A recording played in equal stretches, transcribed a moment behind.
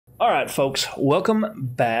Alright folks, welcome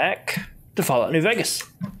back to Fallout New Vegas.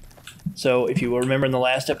 So if you will remember in the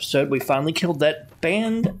last episode, we finally killed that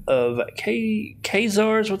band of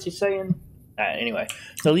Khazars, what's he saying? Anyway,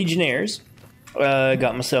 the Legionnaires.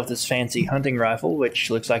 Got myself this fancy hunting rifle,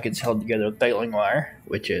 which looks like it's held together with baling wire,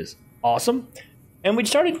 which is awesome. And we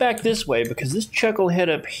started back this way because this chucklehead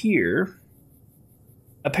up here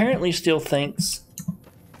apparently still thinks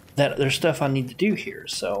that there's stuff I need to do here,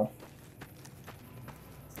 so...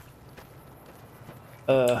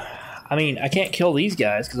 I mean, I can't kill these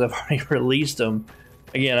guys because I've already released them.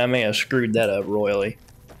 Again, I may have screwed that up royally.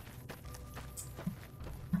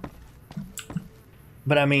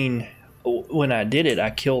 But I mean, when I did it, I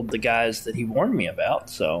killed the guys that he warned me about,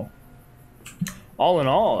 so... all in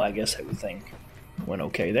all, I guess everything went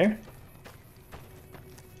okay there.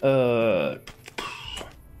 Let's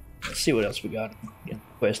see what else we got in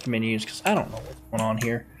quest menus, because I don't know what's going on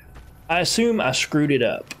here. I assume I screwed it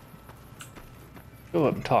up. Go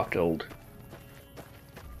up and talk to old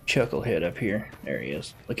Chucklehead up here. There he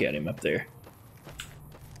is. Look at him up there.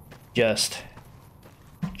 Just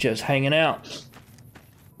hanging out.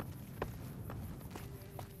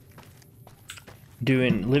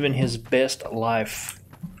 Living his best life.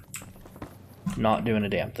 Not doing a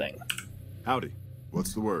damn thing. Howdy.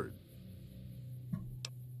 What's the word?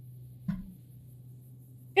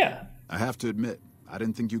 Yeah. I have to admit, I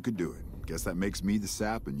didn't think you could do it. Guess that makes me the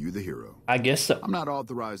sap and you the hero. I guess so. I'm not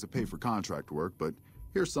authorized to pay for contract work, but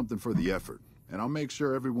here's something for the effort. And I'll make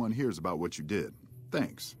sure everyone hears about what you did.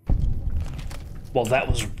 Thanks. Well, that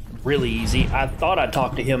was really easy. I thought I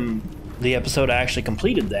talked to him the episode I actually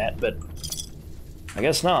completed that, but I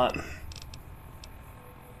guess not.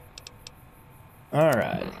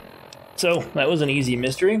 Alright. So, that was an easy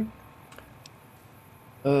mystery.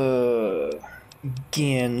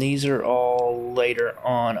 Again, these are all later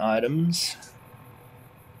on items.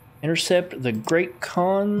 Intercept the Great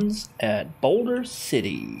Kahns at Boulder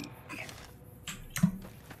City.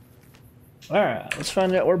 Alright, let's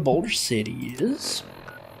find out where Boulder City is.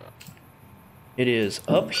 It is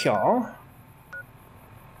up here.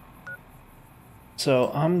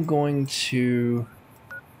 So I'm going to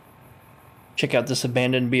check out this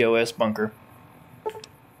abandoned BOS bunker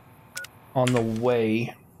on the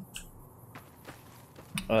way.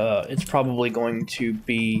 It's probably going to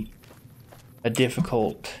be a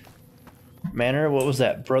difficult manner. What was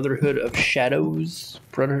that? Brotherhood of Shadows?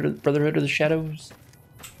 Brotherhood of the Shadows?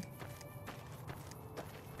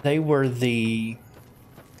 They were the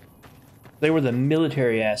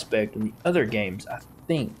military aspect in the other games, I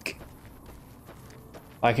think.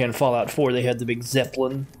 Like in Fallout 4, they had the big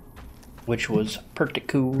Zeppelin, which was pretty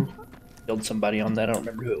cool. Killed somebody on that, I don't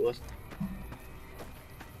remember who it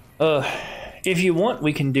was. If you want,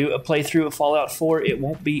 we can do a playthrough of Fallout 4. It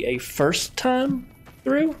won't be a first time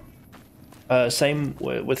through. Same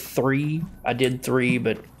with 3. I did 3,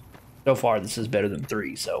 but so far this is better than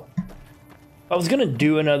 3, so. If I was gonna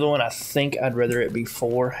do another one, I think I'd rather it be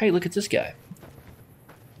 4. Hey, look at this guy.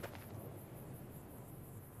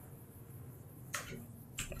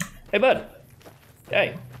 Hey, bud.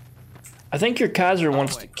 Hey. I think your Kaiser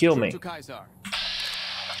wants to kill me.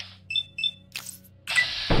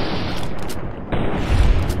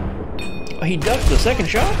 Oh, he ducked the second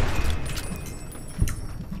shot?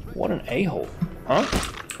 What an a-hole. Huh?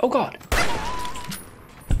 Oh, God.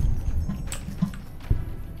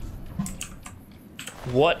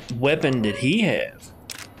 What weapon did he have?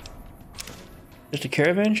 Just a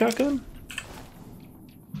caravan shotgun?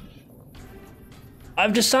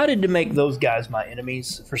 I've decided to make those guys my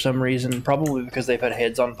enemies for some reason, probably because they've had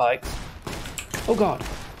heads on pikes. Oh God.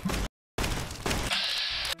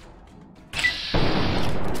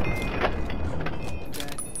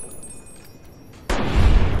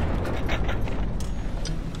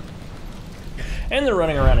 And they're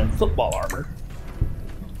running around in football armor.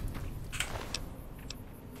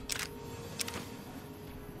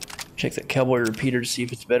 Check that cowboy repeater to see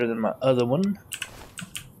if it's better than my other one.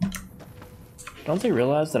 Don't they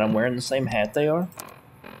realize that I'm wearing the same hat they are?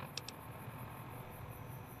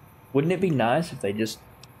 Wouldn't it be nice if they just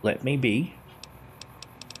let me be?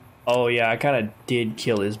 Oh yeah, I kind of did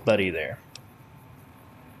kill his buddy there.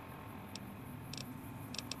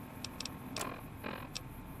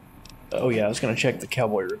 Oh yeah, I was going to check the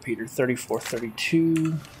cowboy repeater.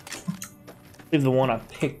 3432. I believe the one I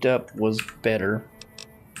picked up was better.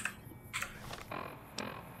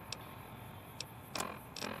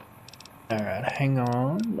 Alright, hang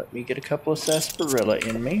on. Let me get a couple of sarsaparilla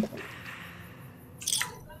in me.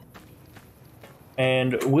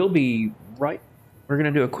 And we'll be right... We're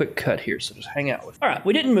going to do a quick cut here, so just hang out with... Alright,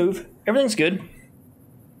 we didn't move. Everything's good.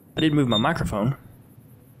 I did move my microphone.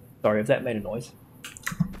 Sorry if that made a noise.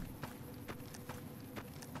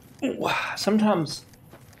 Ooh, sometimes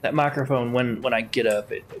that microphone, when I get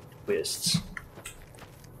up, it twists.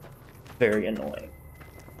 Very annoying.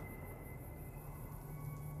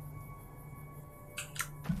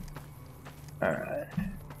 Alright.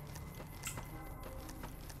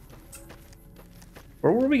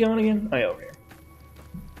 Where were we going again? Oh, yeah, over here.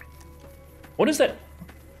 What is that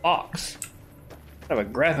box? Kind of a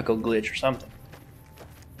graphical glitch or something.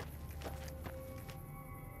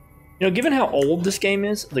 You know, given how old this game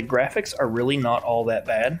is, the graphics are really not all that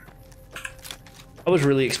bad. I was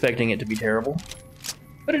really expecting it to be terrible,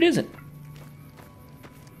 but it isn't.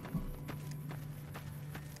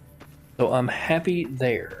 So I'm happy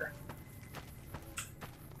there.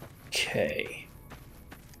 Okay.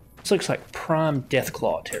 This looks like prime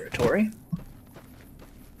Deathclaw territory.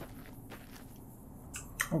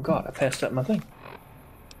 Oh god, I passed up my thing.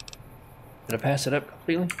 Did I pass it up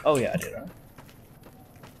completely? Oh yeah, I did.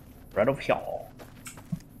 Right over here.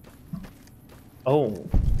 Oh.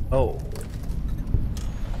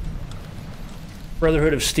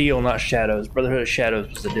 Brotherhood of Steel, not Shadows. Brotherhood of Shadows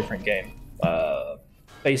was a different game.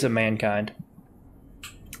 Face of Mankind.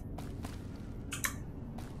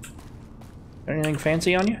 Anything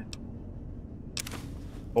fancy on you?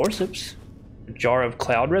 Forceps. A jar of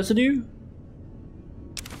cloud residue?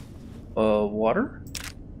 Water?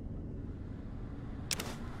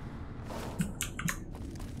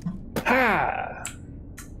 Ha!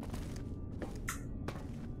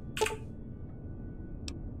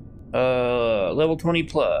 Level 20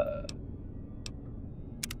 plus.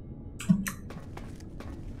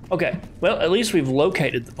 Okay, well, at least we've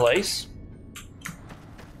located the place.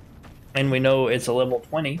 And we know it's a level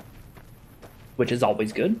 20, which is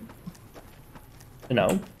always good to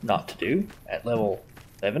know, not to do at level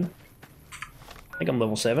 7. I think I'm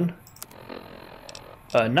level 7.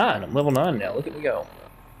 9, I'm level 9 now, look at me go.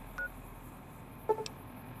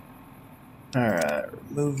 Alright,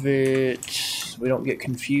 remove it so we don't get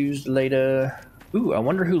confused later. Ooh, I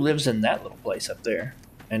wonder who lives in that little place up there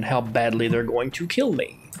and how badly they're going to kill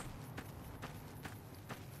me.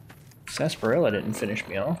 Sarsaparilla didn't finish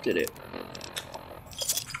me off, did it?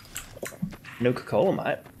 Nuka-Cola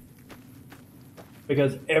might.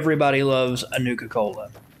 Because everybody loves a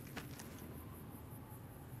Nuka-Cola.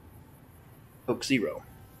 Coke Zero.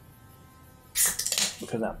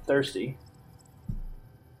 Because I'm thirsty.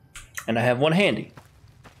 And I have one handy.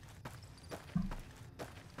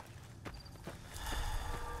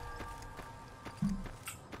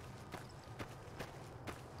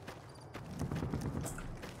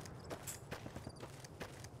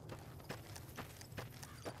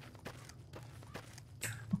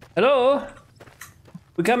 Hello?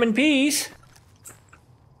 We come in peace?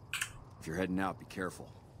 If you're heading out, be careful.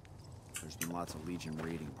 There's been lots of Legion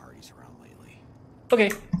raiding parties around lately.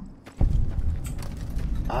 Okay.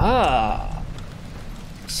 Ah.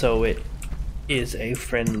 So it is a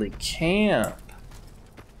friendly camp.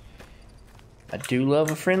 I do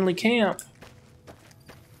love a friendly camp.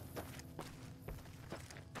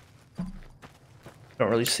 Don't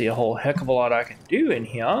really see a whole heck of a lot I can do in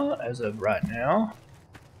here as of right now.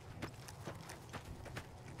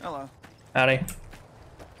 Hello. Howdy.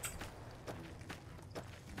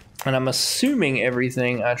 And I'm assuming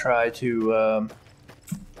everything I try to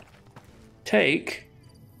take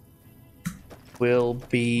will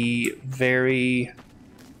be very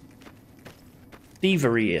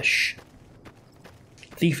thievery-ish.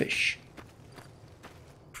 Thiefish.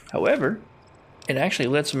 However, it actually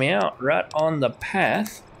lets me out right on the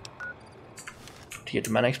path to get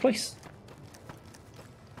to my next place.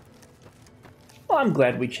 Well, I'm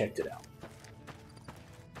glad we checked it out.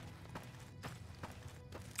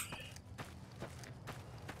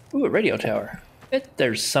 Ooh, a radio tower. Bet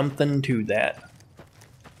there's something to that.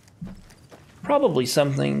 Probably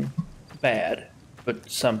something bad,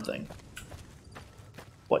 but something.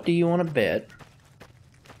 What do you want to bet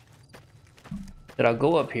that I'll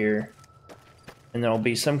go up here and there'll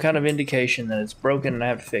be some kind of indication that it's broken and I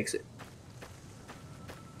have to fix it?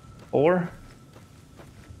 Or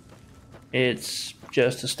it's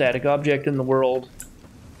just a static object in the world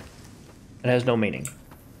that has no meaning.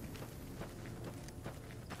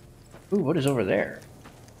 Ooh, what is over there?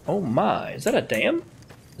 Oh my, is that a dam?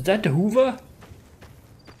 Is that the Hoover?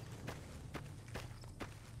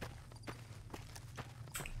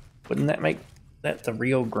 Wouldn't that make that the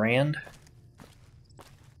Rio Grande?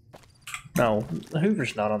 No, the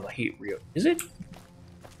Hoover's not on the Rio. Is it?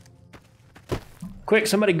 Quick,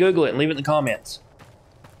 somebody Google it and leave it in the comments.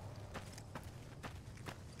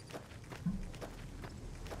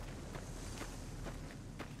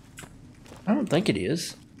 I don't think it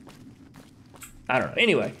is. I don't know.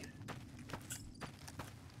 Anyway.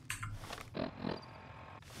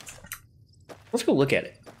 Let's go look at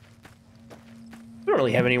it. We don't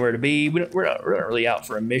really have anywhere to be. We're not really out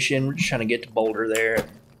for a mission. We're just trying to get to Boulder there.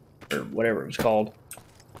 Or whatever it was called.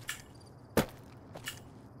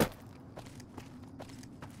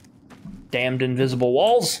 Damned invisible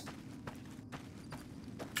walls.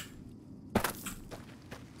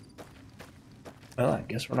 Well, I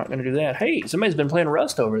guess we're not going to do that. Hey, somebody's been playing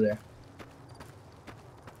Rust over there.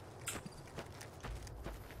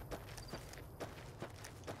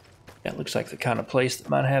 That looks like the kind of place that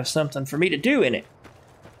might have something for me to do in it.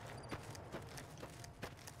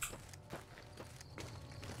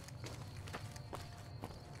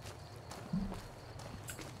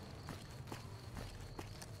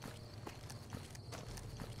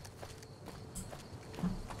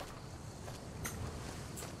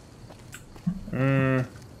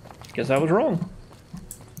 Guess I was wrong.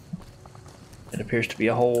 It appears to be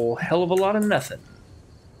a whole hell of a lot of nothing.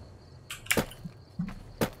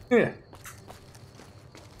 Yeah.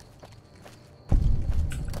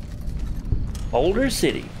 Boulder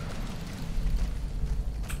City.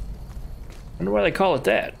 Wonder why they call it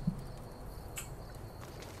that.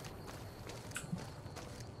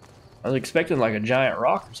 I was expecting like a giant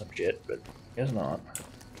rock or some shit, but guess not.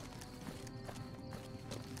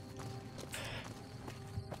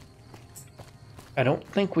 I don't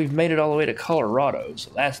think we've made it all the way to Colorado,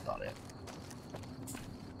 so that's not it.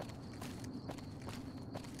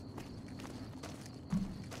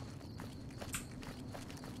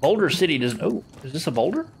 Boulder City doesn't... Oh, is this a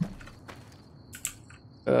boulder?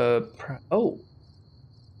 Oh.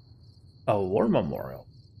 A war memorial.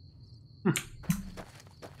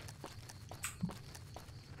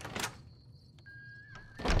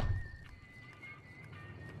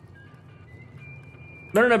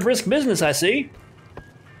 Running a brisk business, I see.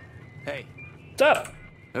 Hey. What's up?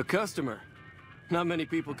 A customer. Not many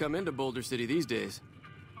people come into Boulder City these days.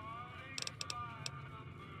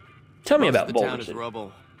 Tell me Most about of the Boulder town is City.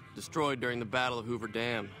 rubble, destroyed during the Battle of Hoover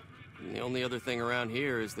Dam. And the only other thing around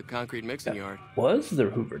here is the concrete mixing yard. Was the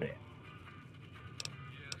Hoover Dam?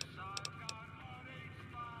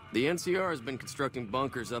 The NCR has been constructing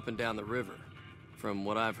bunkers up and down the river. From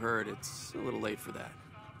what I've heard, it's a little late for that.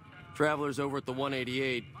 Travelers over at the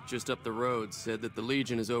 188, just up the road, said that the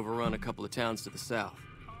Legion has overrun a couple of towns to the south.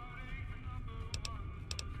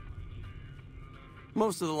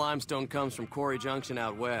 Most of the limestone comes from Quarry Junction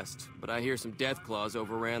out west, but I hear some death claws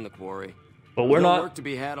overran the quarry. But we're No not work to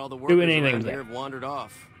be had. All the doing workers anything around there. here have wandered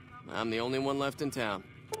off. I'm the only one left in town.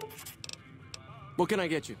 What can I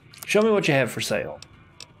get you? Show me what you have for sale.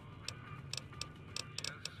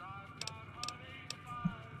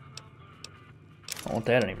 I don't want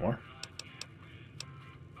that anymore.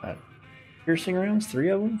 Piercing rounds, 3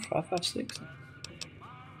 of them, 5.56.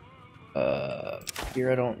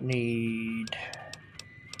 Here I don't need.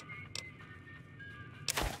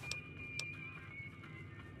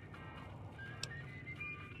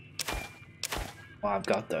 Well, I've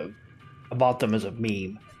got those. I bought them as a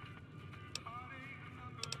meme.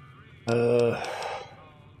 A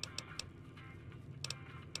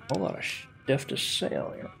whole lot of stuff to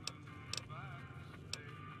sell here.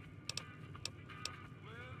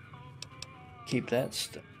 Keep that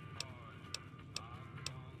stuff.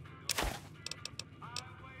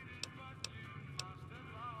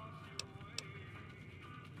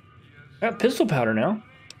 I got pistol powder now.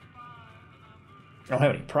 I don't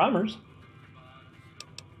have any primers.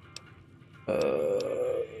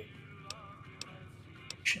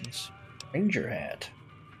 Ranger hat.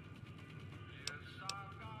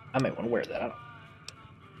 I might want to wear that. I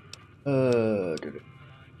don't.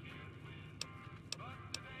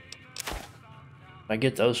 I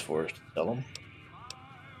get those for us to sell them.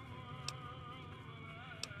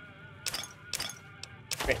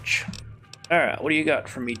 Rich. Alright, what do you got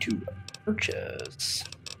for me to purchase?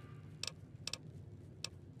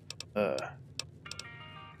 Nothing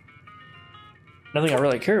I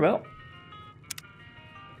really care about.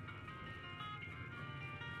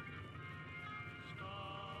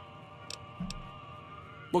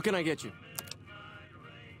 What can I get you?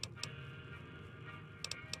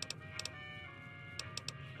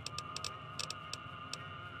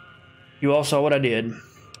 You all saw what I did.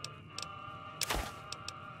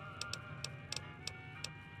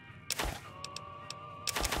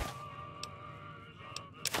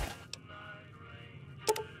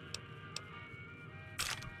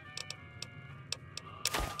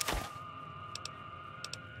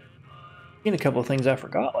 Seen a couple of things I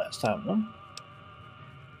forgot last time, though.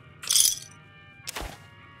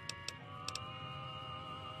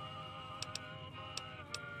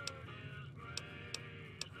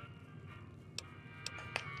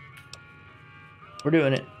 We're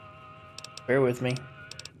doing it. Bear with me.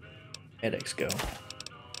 Headaches go.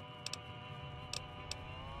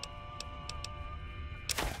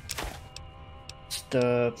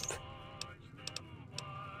 Stuff.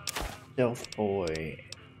 Stealth boy.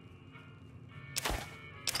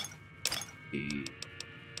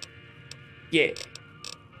 Yeah.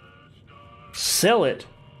 Sell it,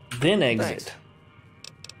 then exit. Thanks.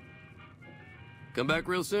 Come back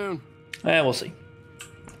real soon. We'll see.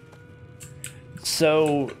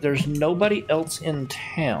 So, there's nobody else in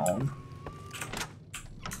town.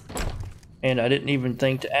 And I didn't even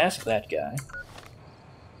think to ask that guy.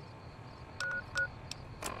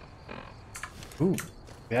 Ooh,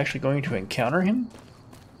 we actually going to encounter him?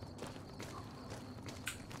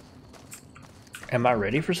 Am I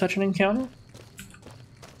ready for such an encounter?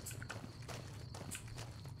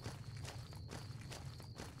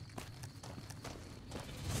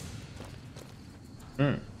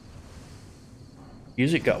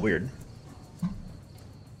 Music got weird.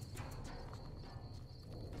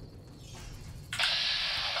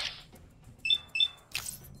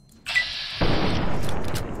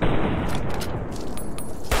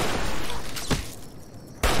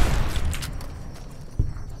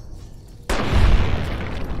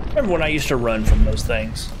 Remember when I used to run from those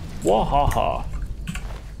things? Wahaha.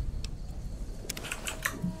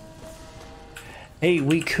 Hey,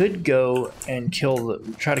 we could go and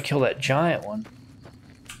try to kill that giant one.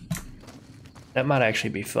 That might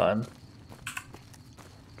actually be fun.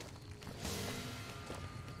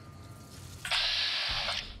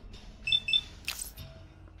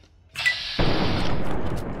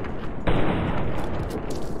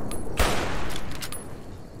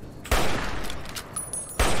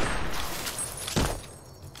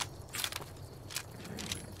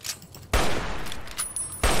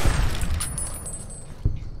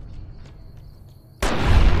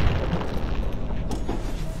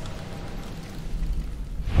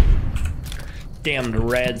 Damned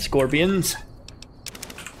rad scorpions.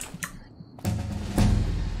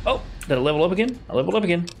 Oh, did I level up again? I leveled up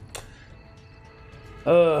again.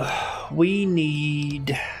 We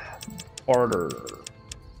need barter.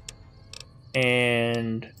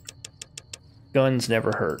 And guns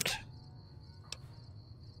never hurt.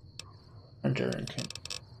 Hunter intent.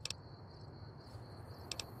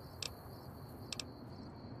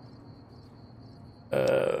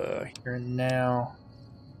 Here and now.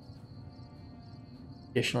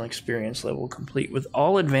 Additional experience level complete with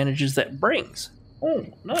all advantages that brings. Oh,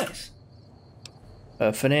 nice.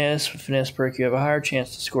 Finesse. With finesse perk, you have a higher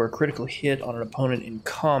chance to score a critical hit on an opponent in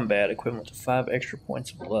combat, equivalent to 5 extra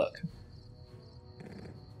points of luck.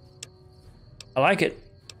 I like it.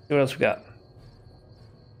 What else we got?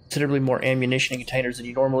 Considerably more ammunition in containers than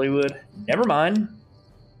you normally would. Never mind.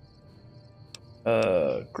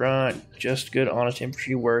 Grunt, just good, honest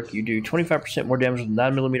infantry work. You do 25% more damage with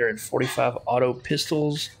 9mm and 45 auto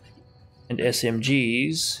pistols and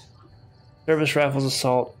SMGs. Service rifles,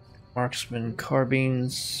 assault, marksman,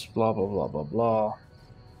 carbines, blah, blah, blah, blah, blah.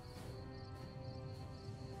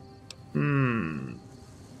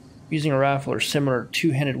 Using a rifle or similar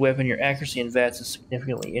two-handed weapon, your accuracy and VATS is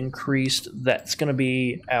significantly increased. That's going to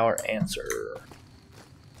be our answer.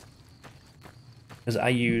 Because I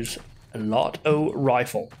use a lot-o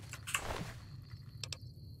rifle.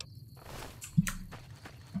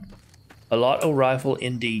 A lot-o rifle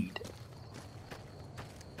indeed.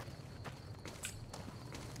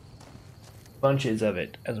 Bunches of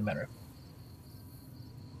it, as a matter of fact.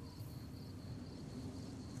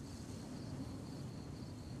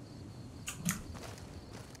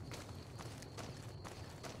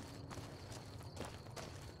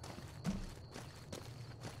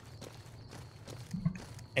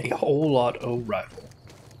 A whole lot of rifle.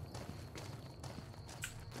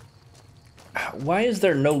 Why is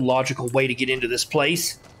there no logical way to get into this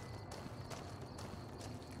place?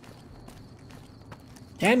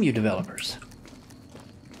 Damn you, developers.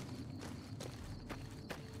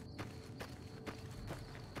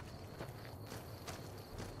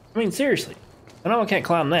 I mean, seriously. I know I can't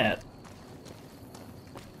climb that.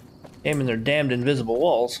 Aiming their damned invisible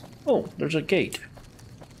walls. Oh, there's a gate.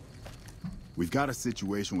 We've got a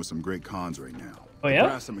situation with some great Kahns right now. Oh, yeah?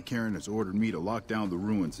 Brass and McCarran has ordered me to lock down the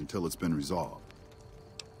ruins until it's been resolved.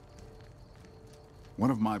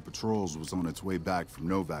 One of my patrols was on its way back from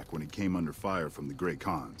Novak when it came under fire from the great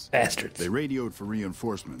Kahns. Bastards. They radioed for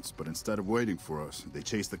reinforcements, but instead of waiting for us, they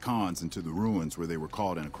chased the Kahns into the ruins where they were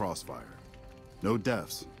caught in a crossfire. No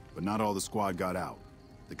deaths, but not all the squad got out.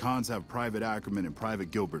 The Kahns have Private Ackerman and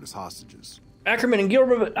Private Gilbert as hostages. Ackerman and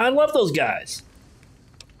Gilbert, I love those guys.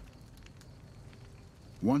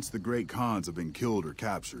 Once the great Kahns have been killed or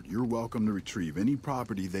captured, you're welcome to retrieve any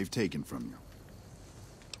property they've taken from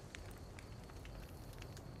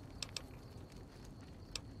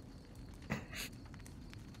you.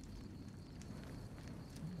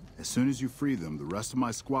 As soon as you free them, the rest of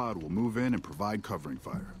my squad will move in and provide covering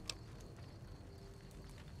fire.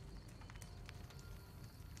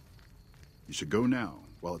 You should go now,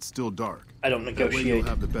 while it's still dark. I don't That way negotiate. you'll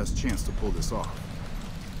have the best chance to pull this off.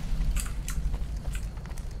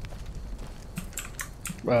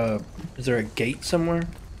 Is there a gate somewhere?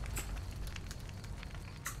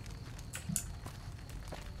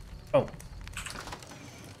 Oh.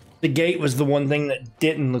 The gate was the one thing that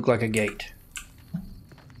didn't look like a gate.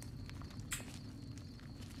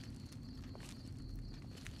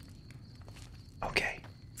 Okay.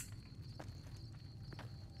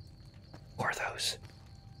 What are those?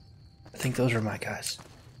 I think those are my guys.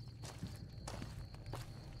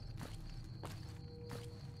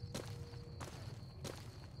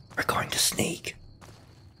 We're going to sneak.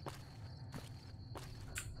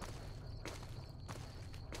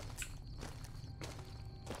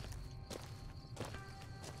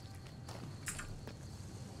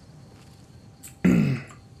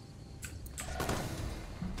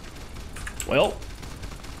 Well,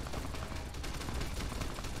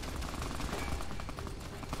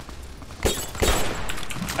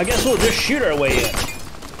 I guess we'll just shoot our way in.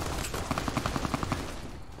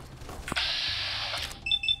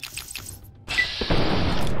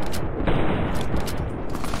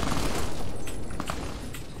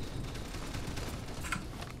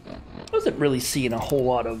 Wasn't really seeing a whole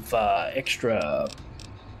lot of extra,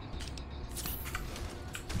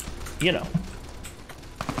 you know.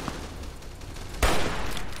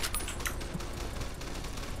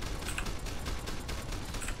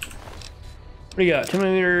 What do you got?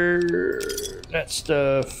 10mm, that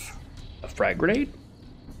stuff. A frag grenade?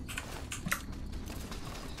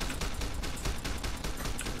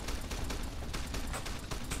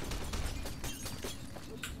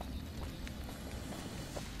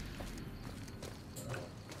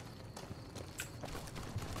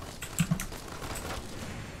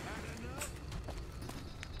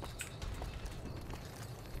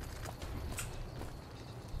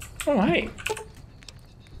 Oh, hey.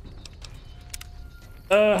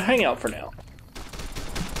 Hang out for now.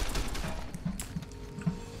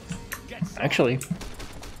 Actually.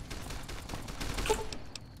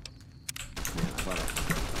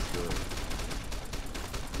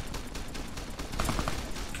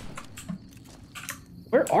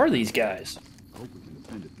 Where are these guys? Hope we can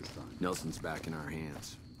defend it this time. Nelson's back in our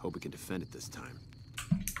hands. Hope we can defend it this time.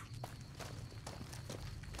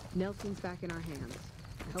 Nelson's back in our hands.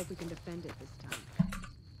 I hope we can defend it this time.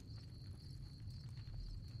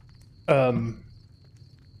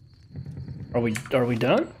 Are we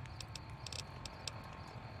done?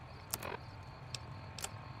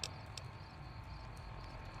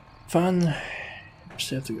 Fun.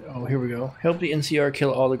 Oh, here we go. Help the NCR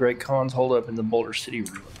kill all the great Kahns hold up in the Boulder City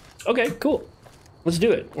ruin. Okay, cool. Let's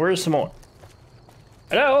do it. Where is Simone?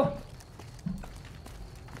 Hello?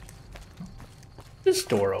 This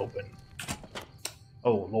door open.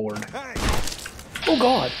 Oh, Lord. Oh,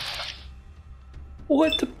 God.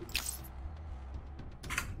 What the...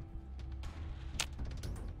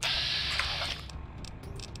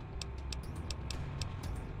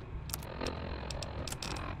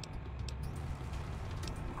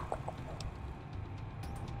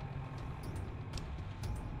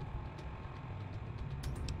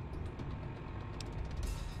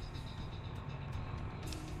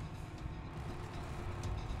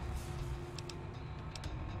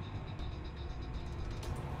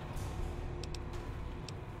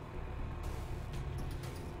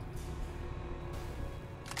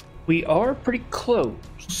 We are pretty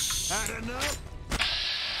close.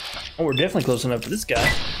 Oh, we're definitely close enough for this guy.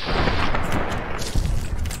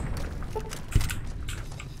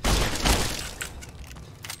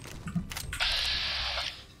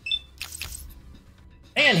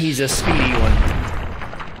 And he's a speedy one.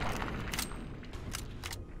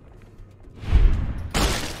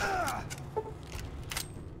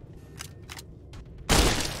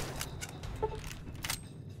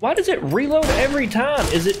 Why does it reload every time?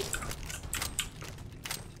 Is it...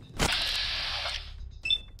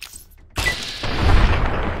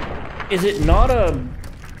 Is it not a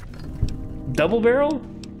double barrel?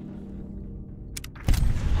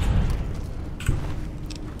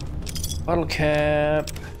 Bottle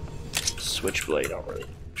cap. Switchblade, not really.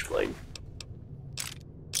 Switchblade.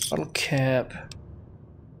 Bottle cap.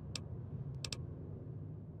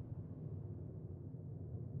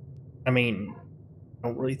 I mean, I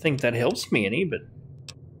don't really think that helps me any, but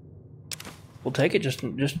We'll take it just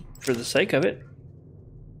for the sake of it.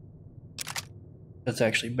 That's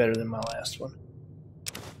actually better than my last one.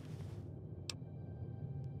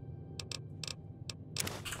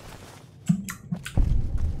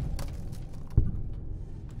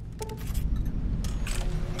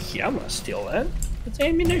 Yeah, I'm gonna steal that. It's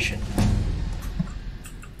ammunition.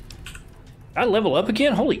 I level up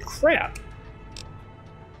again? Holy crap.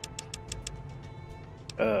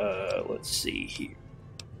 Let's see here.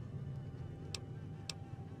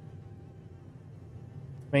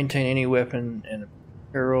 Maintain any weapon and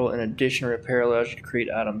apparel. In addition, repair allows you to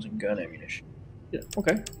create items and gun ammunition. Yeah,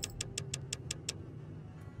 okay.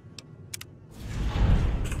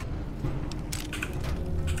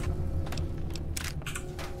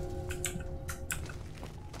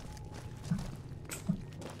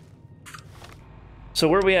 So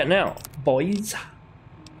where are we at now, boys?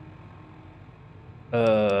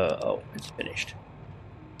 Oh, it's finished.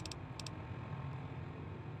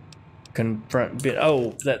 Confront bit.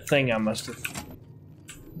 Oh, that thing I must have.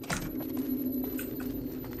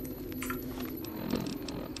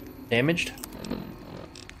 Damaged?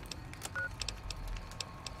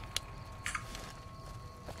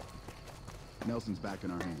 Nelson's back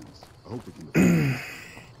in our hands. I hope we can.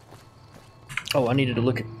 Oh, I needed to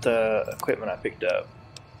look at the equipment I picked up.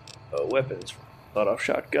 Weapons. Sawed-off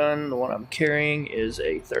shotgun. The one I'm carrying is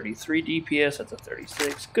a 33 DPS. That's a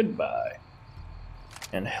 36. Goodbye.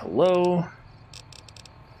 And hello.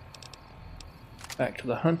 Back to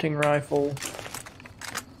the hunting rifle.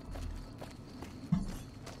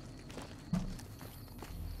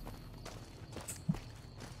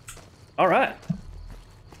 All right.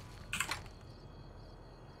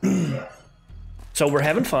 So we're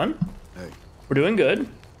having fun. Hey. We're doing good.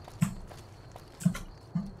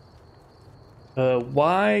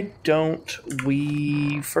 Why don't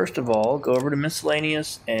we, first of all, go over to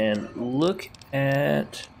miscellaneous and look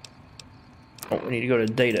at... Oh, we need to go to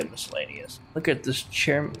data miscellaneous. Look at this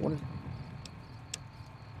chairman. What is it?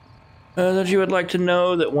 That you would like to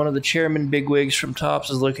know that one of the chairman bigwigs from Tops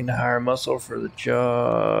is looking to hire muscle for the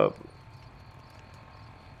job.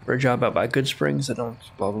 For a job out by Good Springs that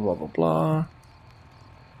owns blah, blah, blah, blah, blah.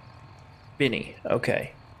 Benny.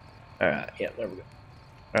 Okay. Alright, yeah, there we go.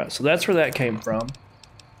 Alright, so that's where that came from.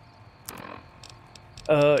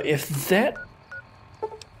 If that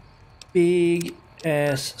big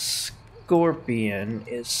ass scorpion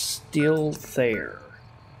is still there,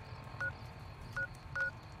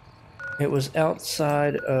 it was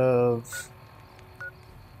outside of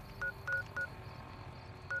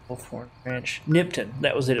Wolfhorn Ranch. Nipton,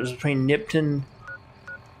 that was it. It was between Nipton.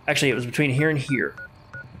 Actually, it was between here and here.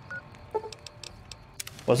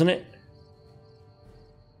 Wasn't it?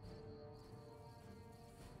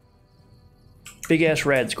 Big ass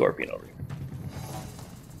rad scorpion over here.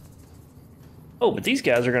 Oh, but these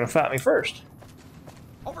guys are gonna fight me first.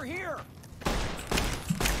 Over here.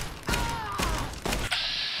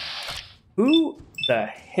 Who the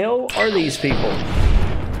hell are these people?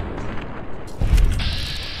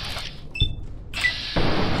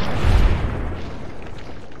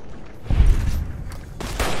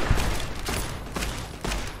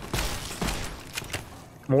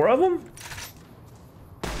 More of them?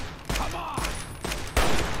 Come on.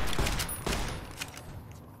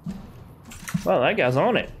 Well, that guy's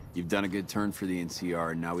on it. You've done a good turn for the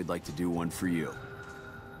NCR, and now we'd like to do one for you.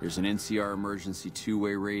 There's an NCR emergency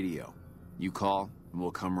two-way radio. You call, and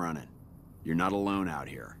we'll come running. You're not alone out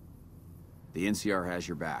here. The NCR has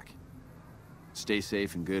your back. Stay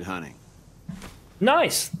safe and good hunting.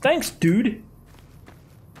 Nice. Thanks, dude.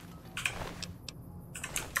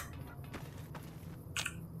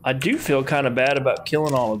 I do feel kind of bad about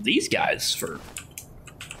killing all of these guys for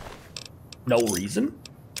no reason.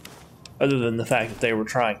 Other than the fact that they were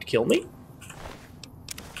trying to kill me.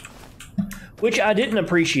 Which I didn't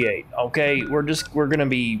appreciate, okay? We're gonna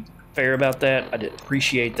be fair about that. I didn't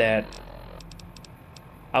appreciate that.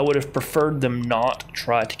 I would have preferred them not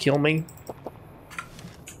try to kill me.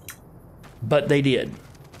 But they did.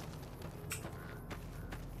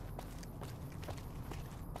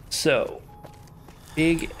 So,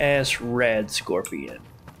 big ass rad scorpion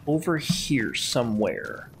over here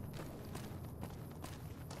somewhere.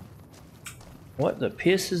 What the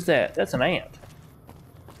piss is that? That's an ant.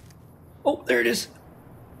 Oh, there it is.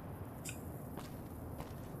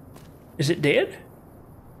 Is it dead?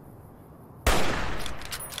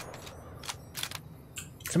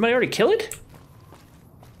 Somebody already kill it?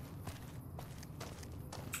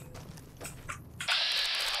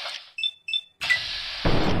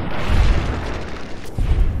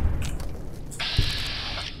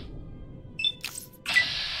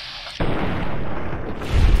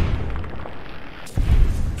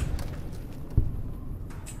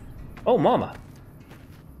 Oh, mama.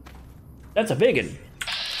 That's a big one.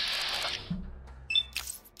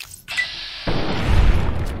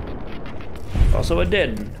 Also a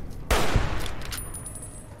dead one.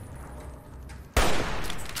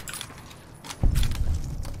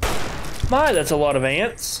 My, that's a lot of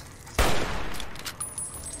ants.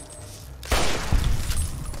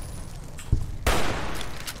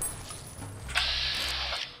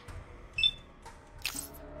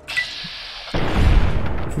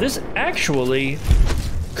 This actually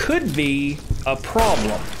could be a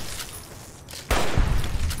problem.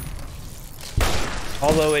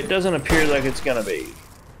 Although it doesn't appear like it's gonna be.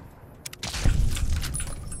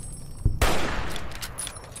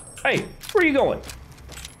 Hey, where are you going?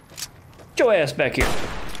 Get your ass back here.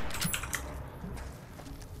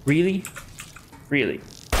 Really? Really?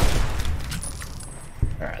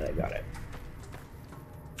 Alright, I got it.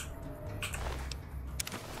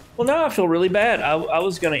 Well, now I feel really bad. I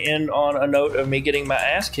was gonna end on a note of me getting my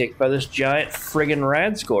ass kicked by this giant friggin'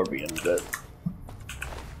 rad scorpion, but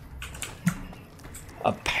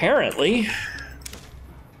apparently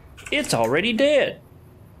it's already dead.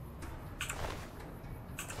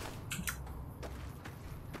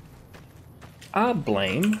 I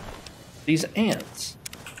blame these ants.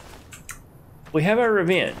 We have our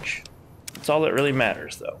revenge. That's all that really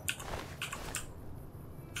matters, though.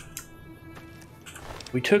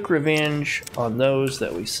 We took revenge on those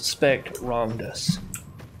that we suspect wronged us. Is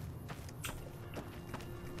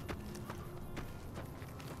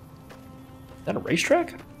that a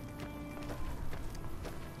racetrack?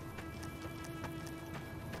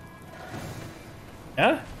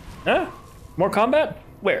 Huh? Huh? More combat?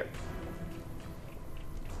 Where?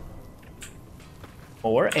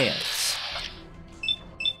 More ants.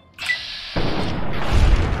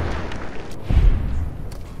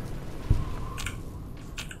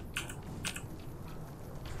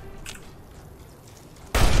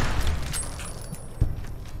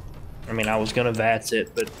 I mean, I was gonna VATS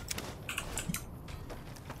it, but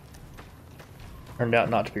turned out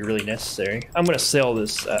not to be really necessary. I'm gonna sell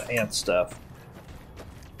this ant stuff.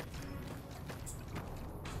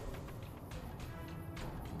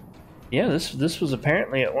 Yeah, this was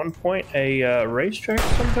apparently at one point a racetrack of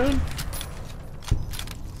some kind.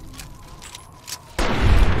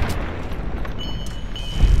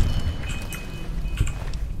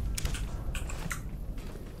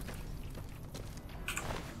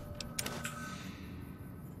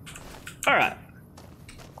 All right.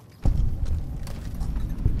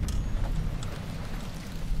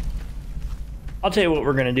 I'll tell you what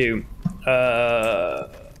we're gonna do.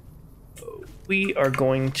 We are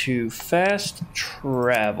going to fast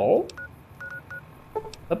travel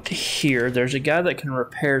up to here. There's a guy that can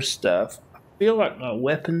repair stuff. I feel like my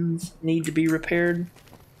weapons need to be repaired.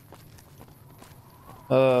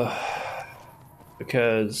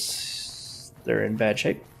 Because they're in bad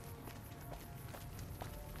shape.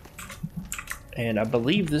 And I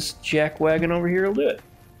believe this jackwagon over here will do it.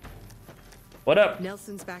 What up?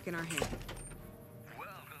 Nelson's back in our hands.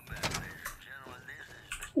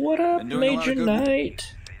 What up, Major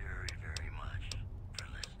Knight?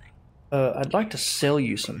 I'd like to sell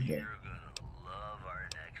you some here.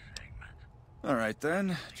 Alright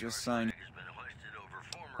then, just sign.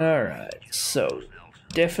 Alright, so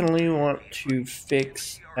definitely want to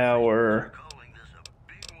fix our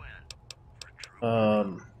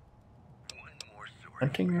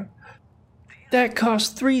hunting. That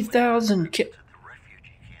cost 3,000.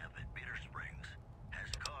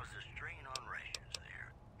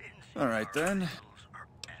 Alright then.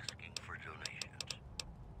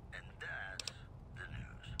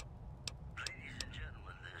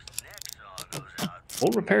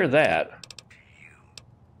 We'll repair that.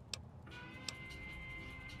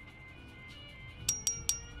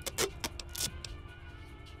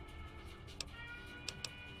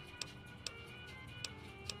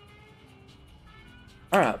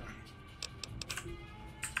 All right.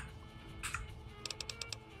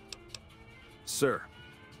 Sir.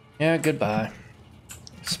 Yeah, goodbye.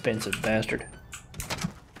 Expensive bastard.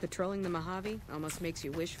 Patrolling the Mojave almost makes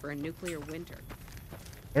you wish for a nuclear winter.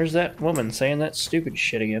 There's that woman saying that stupid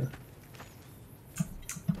shit again.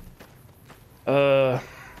 Alright.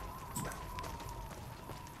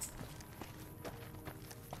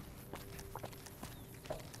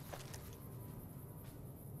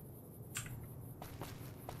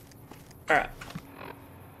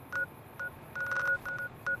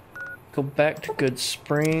 Go back to Good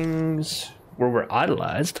Springs, where we're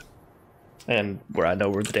idolized. And where I know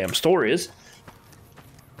where the damn store is.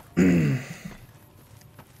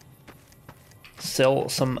 Sell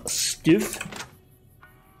some stuff.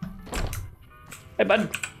 Hey,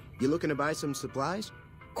 bud. You looking to buy some supplies?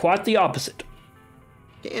 Quite the opposite.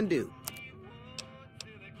 Can do.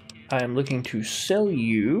 I am looking to sell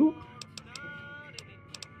you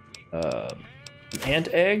ant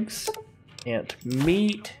eggs, ant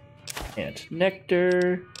meat, ant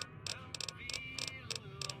nectar,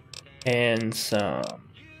 and some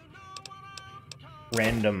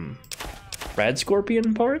random rad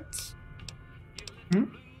scorpion parts.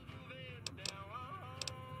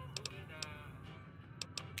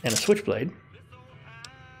 And a switchblade.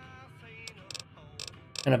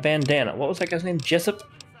 And a bandana. What was that guy's name? Jessup?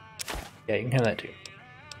 Yeah, you can have that too.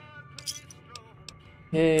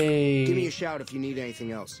 Hey. Give me a shout if you need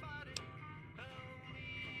anything else.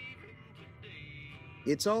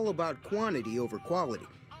 It's all about quantity over quality.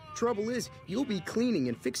 Trouble is, you'll be cleaning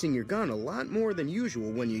and fixing your gun a lot more than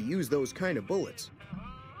usual when you use those kind of bullets.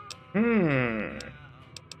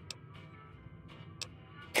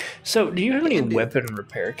 So, do you have any weapon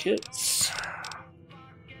repair kits?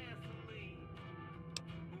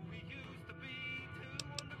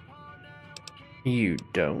 You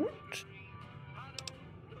don't?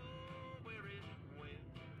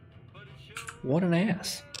 What an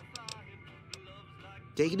ass.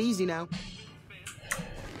 Take it easy now.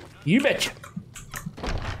 You betcha.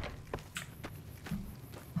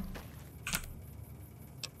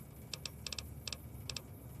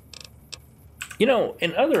 You know,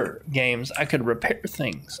 in other games, I could repair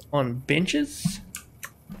things on benches.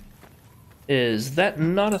 Is that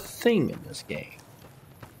not a thing in this game?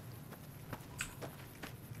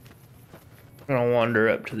 I'm gonna wander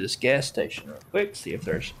up to this gas station real quick, see if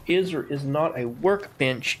there is or is not a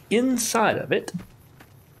workbench inside of it.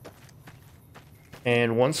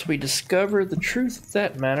 And once we discover the truth of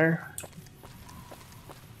that matter,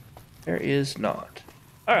 there is not.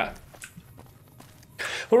 Alright.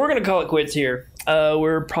 Well, we're going to call it quits here.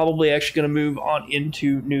 We're probably actually going to move on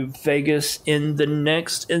into New Vegas in the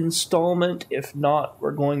next installment. If not,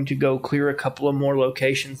 we're going to go clear a couple of more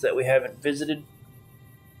locations that we haven't visited.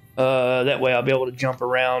 That way I'll be able to jump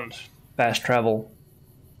around, fast travel,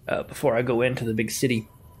 before I go into the big city.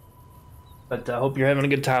 But I hope you're having a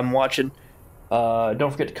good time watching.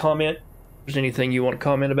 Don't forget to comment if there's anything you want to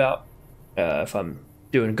comment about. If I'm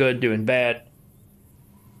doing good, doing bad,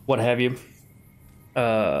 what have you.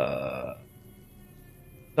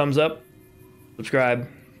 Thumbs up, subscribe,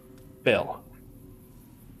 bell.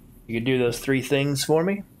 You can do those 3 things for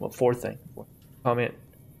me. Well, 4 things. Comment,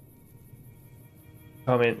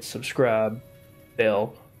 subscribe,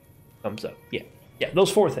 bell, thumbs up. Yeah, those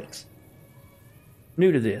 4 things.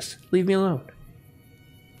 New to this, leave me alone.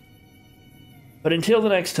 But until the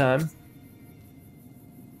next time,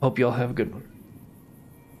 hope you all have a good one.